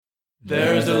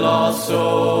There's a lost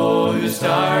soul who's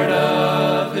tired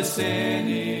of his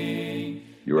sinning.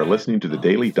 You are listening to the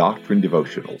Daily Doctrine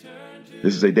Devotional.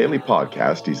 This is a daily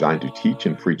podcast designed to teach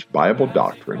and preach Bible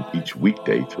doctrine each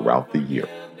weekday throughout the year.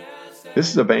 This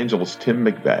is Evangelist Tim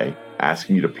McVeigh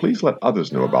asking you to please let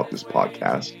others know about this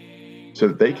podcast so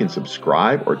that they can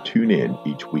subscribe or tune in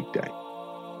each weekday.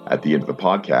 At the end of the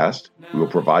podcast, we will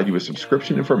provide you with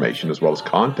subscription information as well as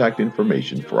contact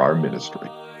information for our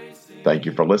ministry. Thank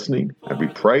you for listening, and we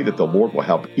pray that the Lord will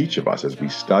help each of us as we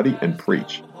study and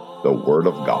preach the Word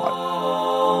of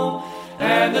God.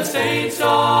 And the saints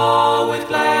all with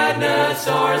gladness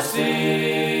are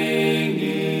singing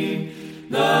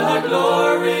the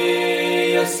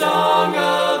glorious song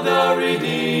of the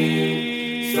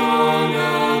redeemed, song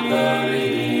of the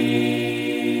redeemed.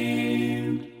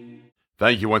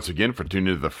 Thank you once again for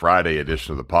tuning into the Friday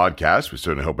edition of the podcast. We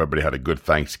certainly hope everybody had a good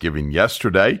Thanksgiving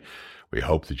yesterday. We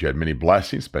hope that you had many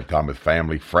blessings, spent time with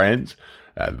family, friends.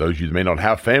 Those of you that may not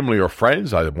have family or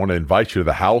friends, I want to invite you to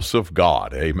the house of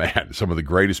God. Amen. Some of the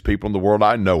greatest people in the world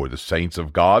I know are the saints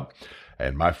of God.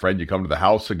 And my friend, you come to the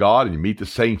house of God and you meet the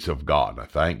saints of God. I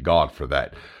thank God for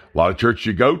that. A lot of churches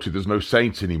you go to, there's no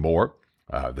saints anymore.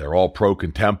 They're all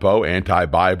pro-contempo,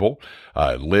 anti-Bible,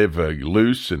 live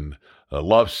loose and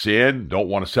love sin, don't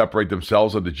want to separate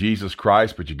themselves unto Jesus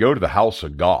Christ. But you go to the house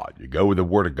of God. You go where the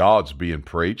Word of God's being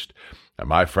preached. And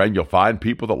my friend, you'll find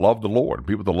people that love the Lord.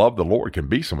 People that love the Lord can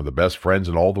be some of the best friends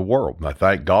in all the world. And I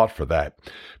thank God for that.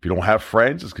 If you don't have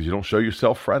friends, it's because you don't show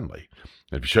yourself friendly.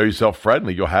 And if you show yourself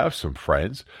friendly, you'll have some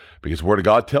friends because the Word of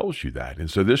God tells you that.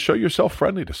 And so just show yourself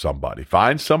friendly to somebody.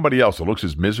 Find somebody else that looks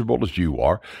as miserable as you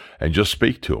are and just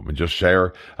speak to them and just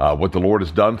share what the Lord has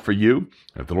done for you.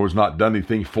 If the Lord's not done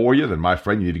anything for you, then my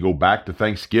friend, you need to go back to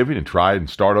Thanksgiving and try and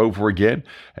start over again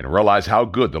and realize how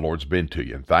good the Lord's been to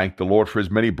you and thank the Lord for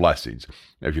his many blessings.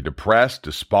 If you're depressed,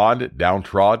 despondent,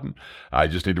 downtrodden, I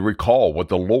just need to recall what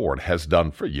the Lord has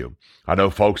done for you. I know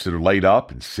folks that are laid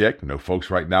up and sick. I know folks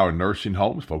right now in nursing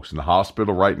homes, folks in the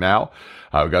hospital right now.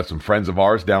 We've got some friends of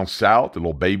ours down south. The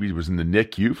little baby was in the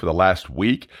NICU for the last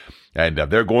week. And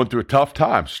they're going through a tough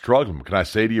time, struggling. Can I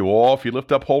say to you all, if you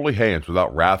lift up holy hands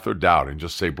without wrath or doubt and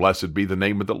just say, blessed be the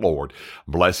name of the Lord,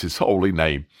 bless his holy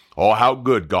name. Oh, how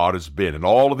good God has been. In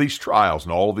all of these trials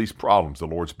and all of these problems, the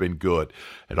Lord's been good.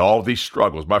 And all of these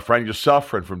struggles, my friend, you're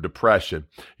suffering from depression.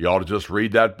 You ought to just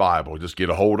read that Bible. Just get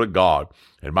a hold of God.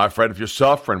 And my friend, if you're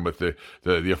suffering with the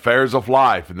affairs of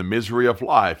life and the misery of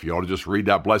life, you ought to just read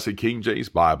that blessed King James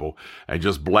Bible and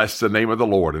just bless the name of the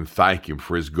Lord and thank him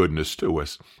for his goodness to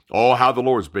us. Oh, how the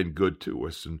Lord's been good to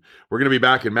us. And we're going to be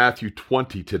back in Matthew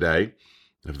 20 today.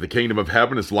 If the kingdom of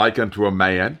heaven is like unto a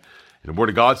man, and the Word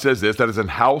of God says this, that is an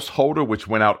householder which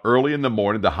went out early in the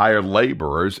morning to hire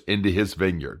laborers into his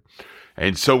vineyard.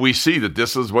 And so we see that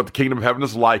this is what the kingdom of heaven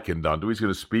is likened unto. He's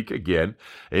going to speak again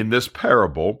in this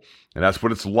parable, and that's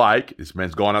what it's like. This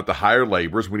man's gone out to hire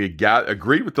laborers. When he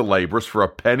agreed with the laborers for a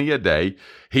penny a day,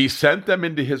 he sent them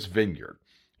into his vineyard.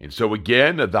 And so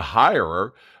again, the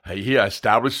hirer, he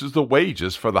establishes the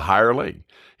wages for the hireling.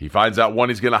 He finds out one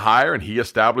he's going to hire, and he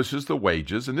establishes the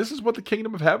wages. And this is what the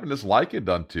kingdom of heaven is likened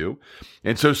unto.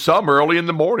 And so some early in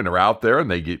the morning are out there, and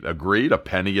they get agreed a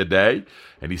penny a day,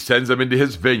 and he sends them into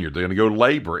his vineyard. They're going to go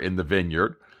labor in the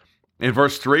vineyard. In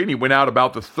verse 3, and he went out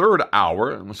about the third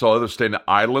hour, and saw others standing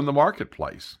idle in the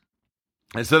marketplace.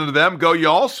 And said unto them, go ye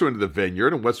also into the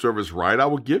vineyard, and whatsoever is right I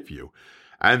will give you.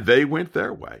 And they went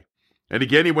their way. And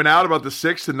again he went out about the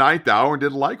 6th and 9th hour, and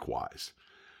did likewise.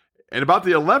 And about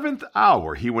the 11th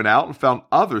hour he went out and found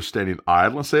others standing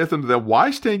idle, and saith unto them,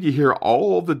 why stand ye here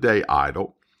all the day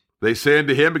idle? They say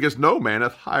unto him, because no man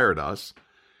hath hired us.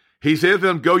 He saith unto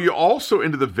them, go ye also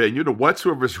into the vineyard, and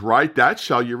whatsoever is right, that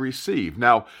shall ye receive.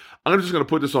 Now, I'm just going to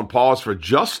put this on pause for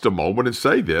just a moment and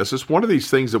say this. It's one of these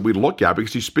things that we look at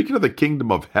because he's speaking of the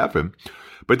kingdom of heaven,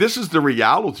 but this is the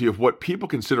reality of what people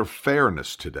consider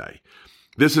fairness today.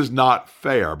 This is not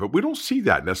fair, but we don't see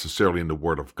that necessarily in the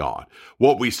Word of God.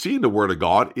 What we see in the Word of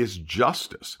God is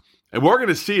justice. And what we're going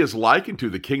to see is likened to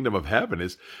the kingdom of heaven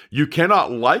is you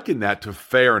cannot liken that to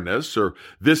fairness or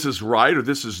this is right or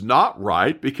this is not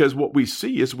right, because what we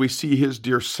see is we see his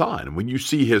dear son. And when you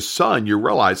see his son, you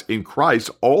realize in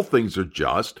Christ all things are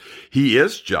just. He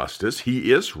is justice.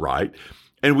 He is right.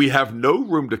 And we have no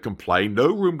room to complain,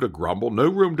 no room to grumble, no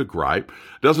room to gripe.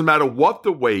 Doesn't matter what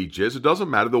the wage is. It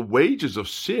doesn't matter. The wages of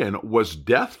sin was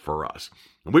death for us.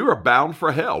 And we were bound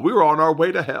for hell. We were on our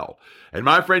way to hell. And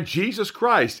my friend, Jesus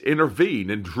Christ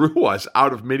intervened and drew us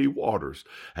out of many waters.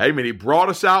 Amen. He brought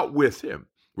us out with him.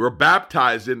 We're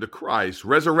baptized into Christ,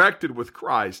 resurrected with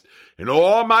Christ. And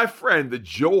oh, my friend, the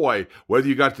joy, whether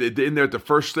you got in there at the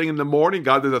first thing in the morning,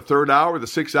 got there the 3rd hour, the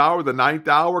 6th hour, the 9th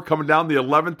hour, coming down the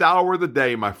 11th hour of the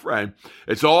day, my friend.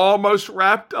 It's almost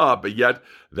wrapped up, but yet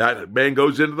that man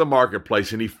goes into the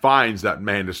marketplace and he finds that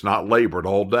man that's not labored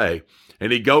all day.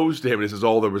 And he goes to him and he says,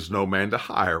 oh, there was no man to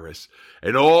hire us.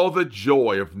 And all the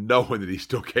joy of knowing that he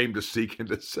still came to seek and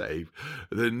to save.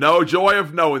 The no joy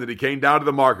of knowing that he came down to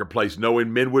the marketplace,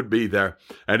 knowing men would be there.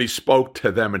 And he spoke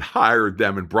to them and hired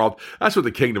them and brought. That's what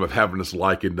the kingdom of heaven is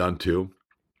likened unto.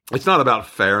 It's not about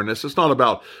fairness. It's not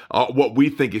about what we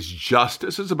think is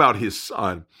justice. It's about his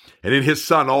son. And in his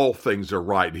son, all things are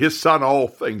right. His son, all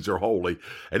things are holy.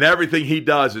 And everything he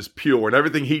does is pure. And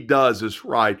everything he does is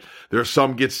right. There are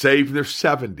some get saved in their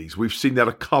 70s. We've seen that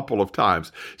a couple of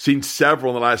times. Seen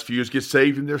several in the last few years get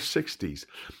saved in their 60s.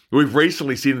 We've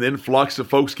recently seen an influx of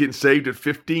folks getting saved at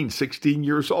 15, 16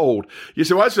 years old. You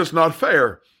say, well, that's just not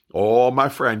fair. Oh, my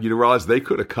friend, you realize they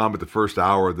could have come at the first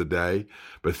hour of the day,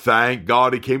 but thank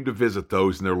God he came to visit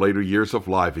those in their later years of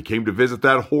life. He came to visit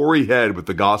that hoary head with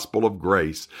the gospel of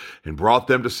grace and brought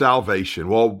them to salvation.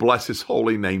 Well, bless his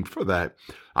holy name for that.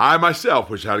 I myself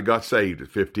wish I had got saved at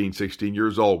 15, 16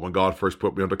 years old when God first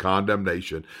put me under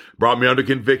condemnation, brought me under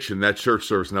conviction in that church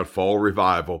service in that fall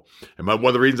revival. And one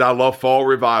of the reasons I love fall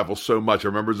revival so much, I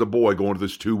remember as a boy going to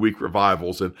those 2-week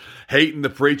revivals and hating the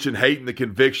preaching, hating the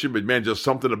conviction, but man, just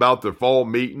something about the fall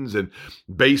meetings and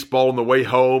baseball on the way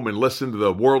home and listening to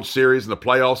the World Series and the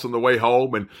playoffs on the way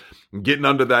home and getting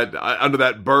under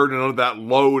that burden, under that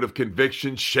load of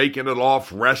conviction, shaking it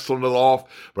off, wrestling it off.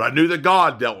 But I knew that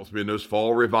God dealt with me in those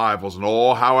fall revivals, and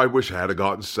oh, how I wish I had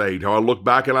gotten saved. How I look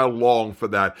back and I long for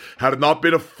that. Had it not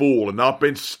been a fool and not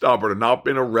been stubborn and not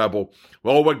been a rebel.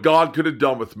 Well, what God could have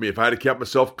done with me if I had kept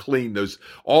myself clean those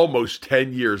almost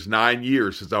 10 years, 9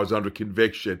 years since I was under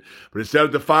conviction. But instead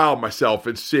of defiling myself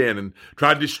in sin and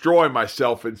trying to destroy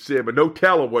myself in sin, but no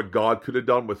telling what God could have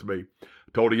done with me.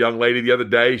 Told a young lady the other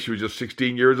day, she was just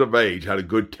 16 years of age, had a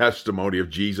good testimony of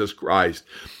Jesus Christ.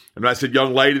 And I said,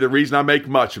 young lady, the reason I make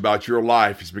much about your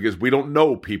life is because we don't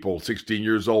know people 16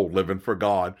 years old living for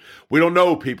God. We don't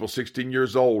know people 16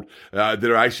 years old that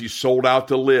are actually sold out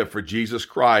to live for Jesus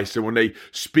Christ. And when they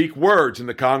speak words in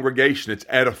the congregation, it's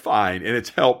edifying and it's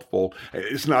helpful.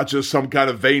 It's not just some kind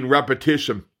of vain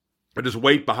repetition. I just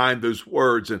wait behind those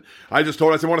words. And I just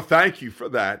told her, I said, I want to thank you for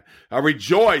that. I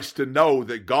rejoice to know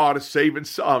that God is saving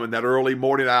some in that early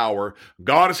morning hour.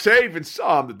 God is saving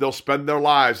some that they'll spend their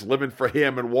lives living for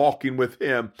him and walking with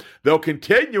him. They'll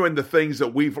continue in the things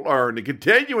that we've learned and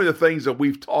continue in the things that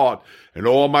we've taught. And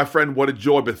oh, my friend, what a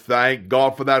joy. But thank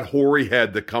God for that hoary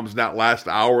head that comes in that last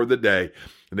hour of the day.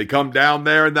 And they come down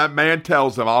there and that man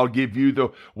tells them, I'll give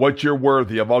you what you're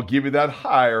worthy of. I'll give you that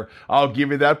hire. I'll give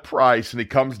you that price. And he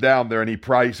comes down there and he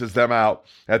prices them out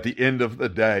at the end of the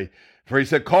day. For he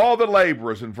said, call the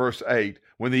laborers in verse 8.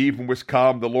 When the evening was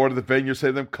come, the Lord of the vineyard said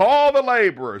to them, call the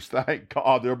laborers. Thank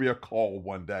God there'll be a call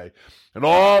one day. And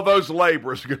all those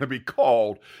laborers are going to be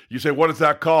called. You say, what is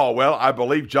that call? Well, I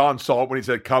believe John saw it when he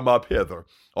said, come up hither.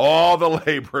 All the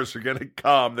laborers are going to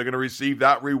come. They're going to receive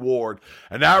that reward.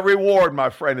 And that reward, my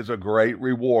friend, is a great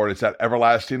reward. It's that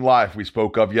everlasting life we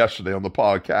spoke of yesterday on the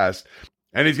podcast.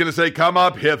 And he's going to say, come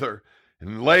up hither.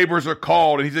 And laborers are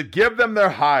called. And he said, give them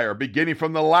their hire, beginning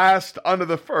from the last unto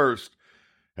the first.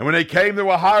 And when they came, they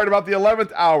were hired about the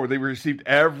 11th hour. They received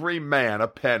every man a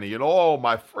penny. And oh,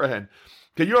 my friend,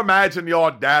 can you imagine the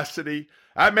audacity?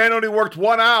 That man only worked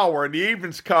 1 hour and the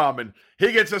evening's come and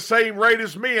he gets the same rate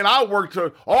as me and I worked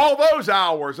all those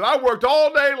hours and I worked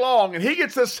all day long and he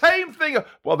gets the same thing.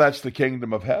 Well, that's the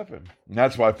kingdom of heaven. And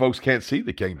that's why folks can't see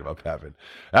the kingdom of heaven.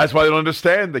 That's why they don't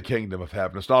understand the kingdom of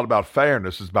heaven. It's not about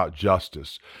fairness. It's about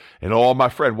justice. And oh, my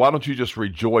friend, why don't you just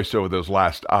rejoice over those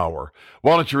last hour?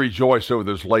 Why don't you rejoice over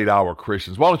those late hour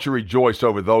Christians? Why don't you rejoice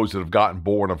over those that have gotten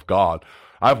born of God?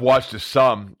 I've watched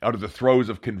some under the throes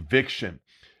of conviction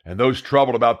and those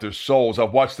troubled about their souls.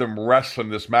 I've watched them wrestle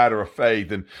in this matter of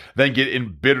faith and then get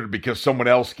embittered because someone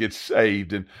else gets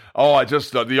saved. And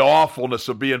the awfulness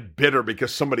of being bitter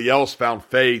because somebody else found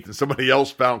faith and somebody else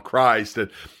found Christ.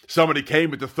 And somebody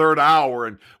came at the 3rd hour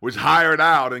and was hired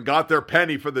out and got their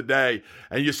penny for the day.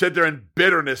 And you sit there in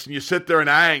bitterness and you sit there in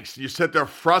angst and you sit there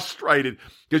frustrated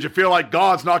because you feel like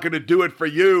God's not going to do it for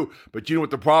you. But you know what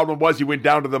the problem was? He went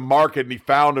down to the market and he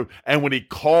found them. And when he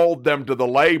called them to the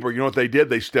labor, you know what they did?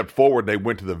 They stepped forward and they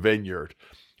went to the vineyard.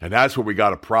 And that's where we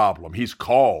got a problem. He's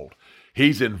called.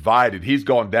 He's invited. He's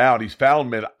gone down. He's found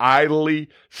men idly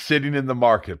sitting in the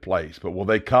marketplace. But will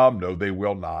they come? No, they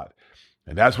will not.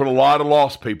 And that's what a lot of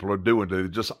lost people are doing. They're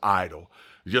just idle.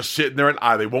 They're just sitting there and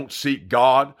idle. They won't seek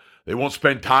God. They won't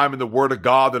spend time in the Word of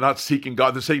God. They're not seeking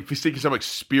God. They're seeking some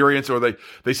experience, or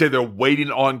they say they're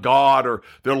waiting on God, or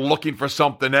they're looking for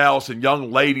something else, and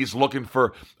young ladies looking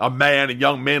for a man, and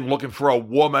young men looking for a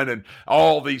woman, and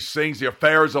all these things, the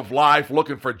affairs of life,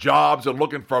 looking for jobs and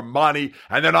looking for money,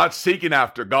 and they're not seeking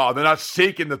after God. They're not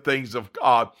seeking the things of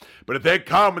God. But if they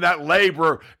come and that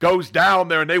laborer goes down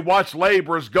there and they watch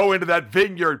laborers go into that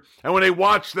vineyard, and when they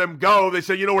watch them go, they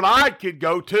say, you know what, I can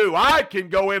go too. I can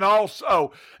go in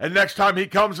also. And next time he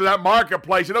comes to that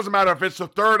marketplace, it doesn't matter if it's the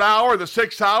 3rd hour, the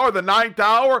 6th hour, the 9th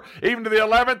hour, even to the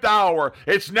 11th hour.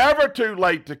 It's never too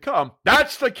late to come.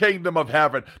 That's the kingdom of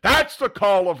heaven. That's the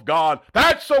call of God.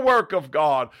 That's the work of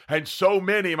God. And so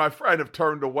many, my friend, have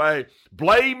turned away,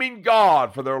 blaming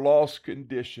God for their lost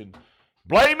condition.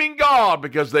 Blaming God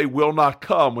because they will not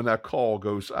come when that call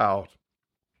goes out.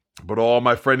 But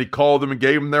my friend, he called them and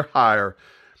gave them their hire.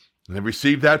 And they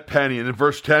received that penny. And in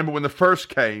verse 10, but when the first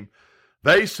came,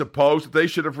 they supposed that they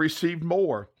should have received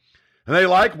more. And they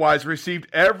likewise received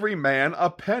every man a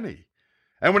penny.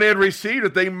 And when they had received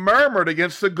it, they murmured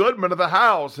against the goodman of the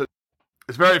house.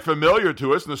 It's very familiar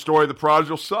to us in the story of the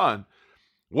prodigal son.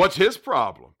 What's his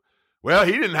problem? Well,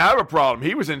 he didn't have a problem.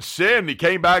 He was in sin. He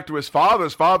came back to his father.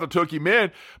 His father took him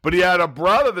in, but he had a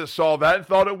brother that saw that and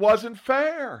thought it wasn't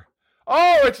fair.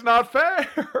 Oh, it's not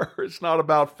fair. It's not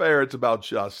about fair. It's about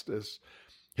justice.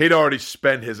 He'd already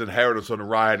spent his inheritance on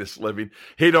riotous living.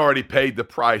 He'd already paid the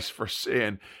price for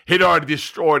sin. He'd already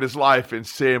destroyed his life in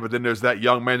sin. But then there's that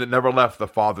young man that never left the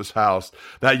Father's house.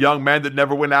 That young man that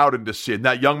never went out into sin.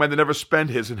 That young man that never spent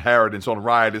his inheritance on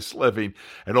riotous living.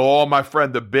 And my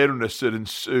friend, the bitterness that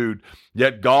ensued.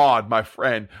 Yet God, my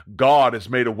friend, God has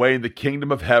made a way in the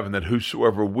kingdom of heaven that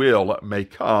whosoever will may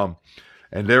come.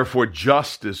 And therefore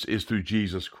justice is through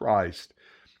Jesus Christ.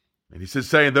 And he says,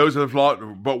 saying, those that have lost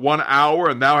but 1 hour,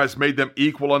 and thou hast made them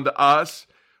equal unto us,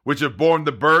 which have borne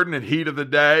the burden and heat of the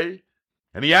day.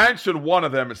 And he answered one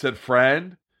of them and said,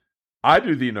 friend, I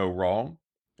do thee no wrong.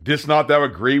 Didst not thou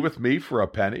agree with me for a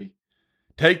penny?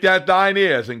 Take that thine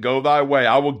is, and go thy way.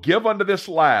 I will give unto this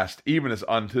last, even as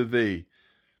unto thee.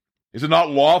 Is it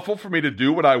not lawful for me to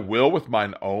do what I will with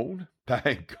mine own?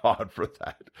 Thank God for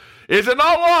that. Is it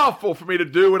not lawful for me to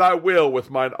do what I will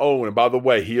with mine own? And by the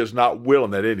way, he is not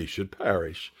willing that any should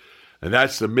perish. And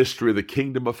that's the mystery of the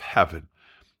kingdom of heaven.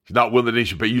 He's not willing that any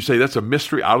should perish. You say, that's a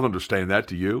mystery? I don't understand that.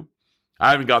 Do you?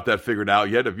 I haven't got that figured out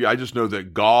yet. I just know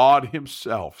that God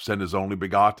himself sent his only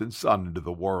begotten Son into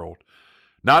the world,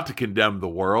 not to condemn the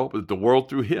world, but that the world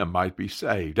through him might be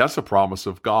saved. That's the promise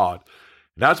of God.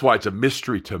 That's why it's a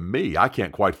mystery to me. I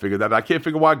can't quite figure that out. I can't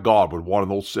figure why God would want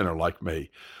an old sinner like me.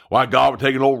 Why God would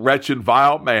take an old wretched,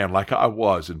 vile man like I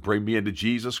was and bring me into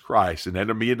Jesus Christ and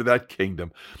enter me into that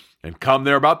kingdom and come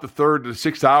there about the 3rd to the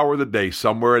 6th hour of the day,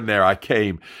 somewhere in there. I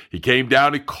came. He came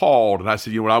down, he called, and I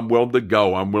said, you know what, I'm willing to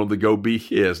go. I'm willing to go be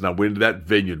his. And I went into that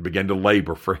vineyard and began to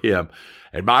labor for him.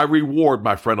 And my reward,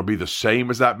 my friend, will be the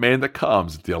same as that man that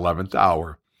comes at the 11th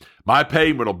hour. My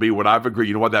payment will be what I've agreed.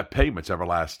 You know what? That payment's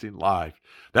everlasting life.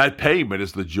 That payment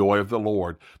is the joy of the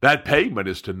Lord. That payment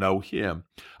is to know him.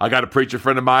 I got a preacher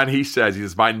friend of mine. He says,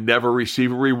 if I never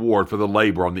receive a reward for the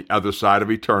labor on the other side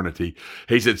of eternity,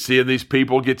 he said, seeing these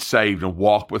people get saved and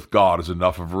walk with God is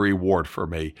enough of a reward for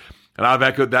me. And I've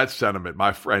echoed that sentiment,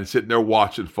 my friend, sitting there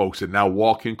watching folks that now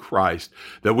walk in Christ,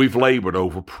 that we've labored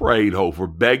over, prayed over,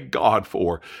 begged God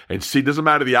for. And see, it doesn't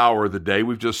matter the hour of the day.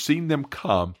 We've just seen them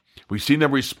come. We've seen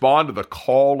them respond to the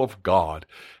call of God.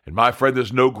 And my friend,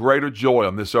 there's no greater joy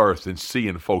on this earth than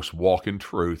seeing folks walk in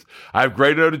truth. I have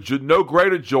no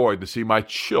greater joy to see my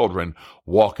children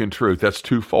walk in truth. That's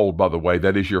twofold, by the way.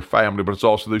 That is your family, but it's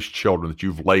also those children that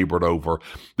you've labored over,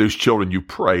 those children you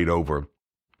prayed over.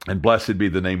 And blessed be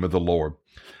the name of the Lord.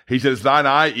 He says, is thine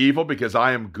eye evil because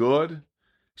I am good?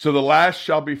 So the last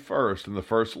shall be first and the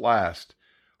first last.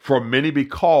 For many be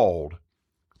called,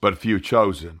 but few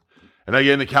chosen. And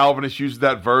again, the Calvinist uses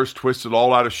that verse, twists it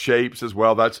all out of shape, says,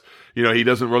 well, that's, he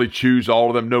doesn't really choose all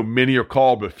of them. No, many are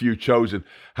called, but few chosen.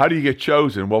 How do you get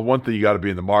chosen? Well, one thing, you got to be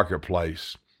in the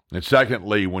marketplace. And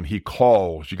secondly, when he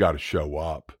calls, you got to show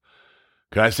up.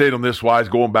 Can I say it on this wise,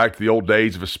 going back to the old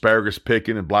days of asparagus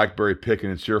picking and blackberry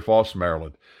picking in Sear Falls,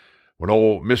 Maryland? When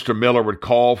old Mr. Miller would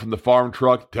call from the farm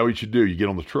truck, tell you what you do, you get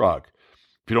on the truck.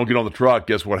 If you don't get on the truck,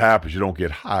 guess what happens? You don't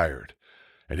get hired.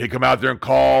 And he'd come out there and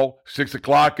call 6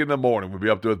 o'clock in the morning. We'd be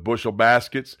up there with bushel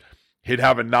baskets. He'd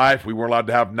have a knife. We weren't allowed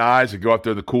to have knives. He'd go out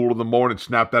there in the cool of the morning,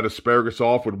 snap that asparagus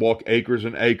off. We'd walk acres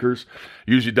and acres,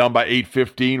 usually done by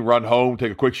 8:15, run home,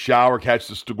 take a quick shower, catch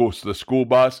the school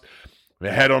bus, and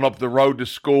head on up the road to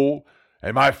school.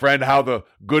 And my friend, how the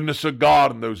goodness of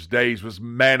God in those days was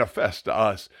manifest to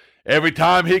us. Every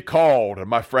time he called, and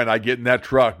my friend, I'd get in that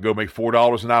truck and go make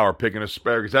 $4 an hour picking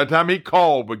asparagus. That time he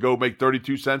called, we'd go make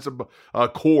 32 cents a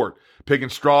quart picking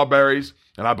strawberries,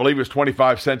 and I believe it was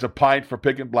 25 cents a pint for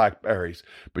picking blackberries.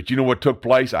 But you know what took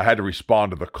place? I had to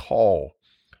respond to the call.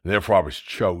 Therefore, I was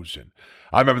chosen.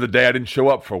 I remember the day I didn't show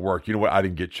up for work. You know what? I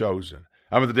didn't get chosen.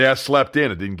 I remember the day I slept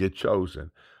in. I didn't get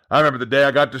chosen. I remember the day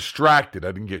I got distracted.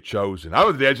 I didn't get chosen. I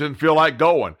remember the day I just didn't feel like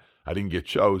going. I didn't get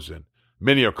chosen.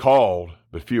 Many are called,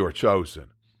 but few are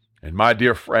chosen. And my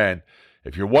dear friend,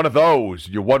 if you're one of those,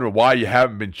 you're wondering why you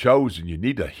haven't been chosen, you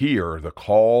need to hear the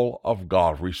call of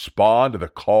God. Respond to the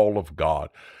call of God.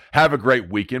 Have a great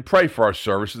weekend. Pray for our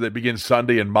services that begin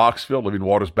Sunday in Moxville, Living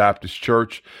Waters Baptist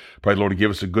Church. Pray the Lord to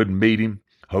give us a good meeting.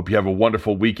 Hope you have a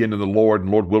wonderful weekend in the Lord, and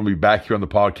Lord, we'll be back here on the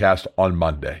podcast on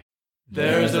Monday.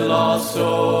 There's a lost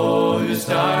soul who's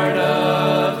tired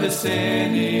of his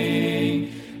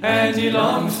sinning, and he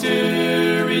longs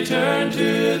to return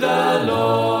to the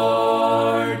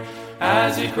Lord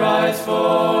as he cries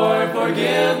for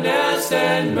forgiveness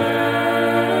and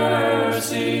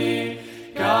mercy.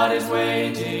 God is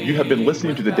waiting. You have been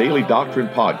listening to the Daily Doctrine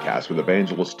Podcast with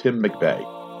Evangelist Tim McVeigh.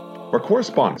 For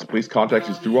correspondence, please contact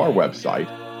us through our website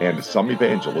and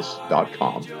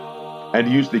someevangelists.com,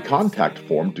 and use the contact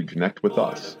form to connect with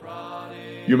us.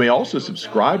 You may also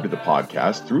subscribe to the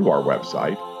podcast through our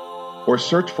website, or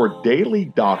search for Daily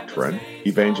Doctrine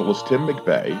Evangelist Tim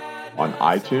McVeigh on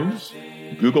iTunes,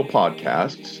 Google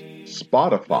Podcasts,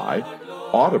 Spotify,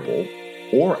 Audible,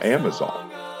 or Amazon.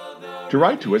 To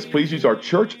write to us, please use our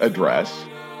church address,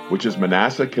 which is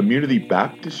Manasseh Community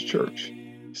Baptist Church,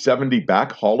 70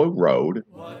 Back Hollow Road,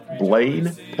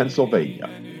 Blaine, Pennsylvania,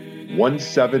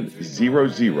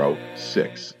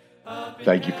 17006.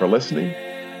 Thank you for listening,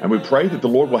 and we pray that the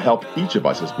Lord will help each of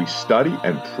us as we study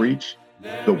and preach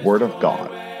the Word of God.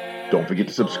 Don't forget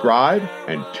to subscribe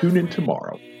and tune in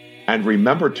tomorrow. And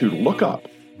remember to look up,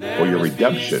 for your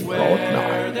redemption draweth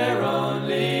nigh. There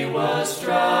only was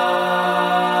strife.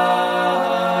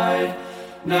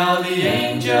 Now the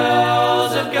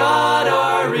angels of God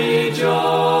are rejoicing,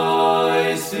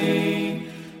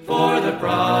 for the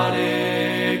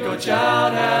prodigal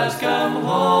child has come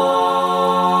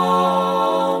home,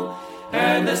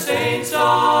 and the saints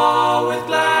all with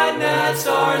gladness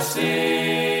are singing.